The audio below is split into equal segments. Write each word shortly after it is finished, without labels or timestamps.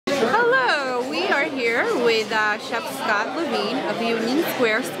here with Chef Scott Levine of Union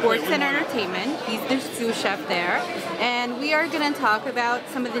Square Sports and Entertainment. He's the sous chef there. And we are going to talk about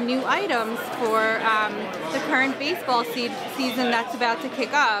some of the new items for the current baseball season that's about to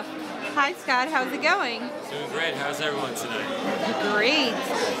kick off. Hi Scott, how's it going? Doing great. How's everyone tonight? Great.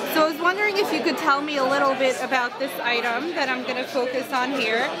 So I was wondering if you could tell me a little bit about this item that I'm going to focus on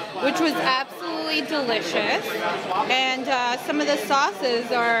here, which was absolutely delicious. And some of the sauces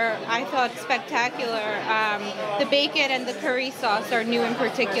are, I thought, spectacular. The bacon and the curry sauce are new in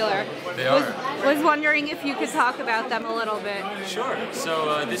particular. They are. Was wondering if you could talk about them a little bit. Sure.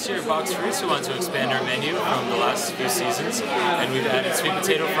 So this year at Box Frites, we want to expand our menu from the last few seasons, and we've added sweet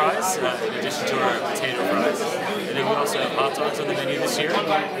potato fries in addition to our potato fries. And then we also have hot dogs on the menu this year.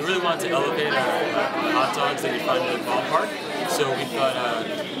 We really want to elevate our hot dogs that you find at the ballpark. So we thought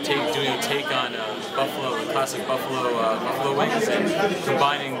doing a take on classic buffalo wings, and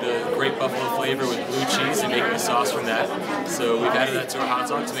combining the great buffalo flavor with blue cheese and making a sauce from that. So we've added that to our hot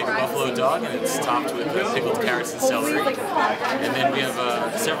dog to make a buffalo dog, and it's topped with pickled carrots and celery. And then we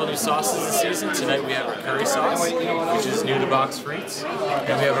have several new sauces this season. Tonight we have our curry sauce, which is new to Box Frites,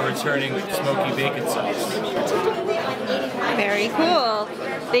 and we have a returning smoky bacon sauce. Very cool.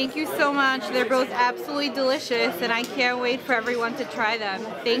 Thank you so much. They're both absolutely delicious, and I can't wait for everyone to try them.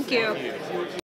 Thank you.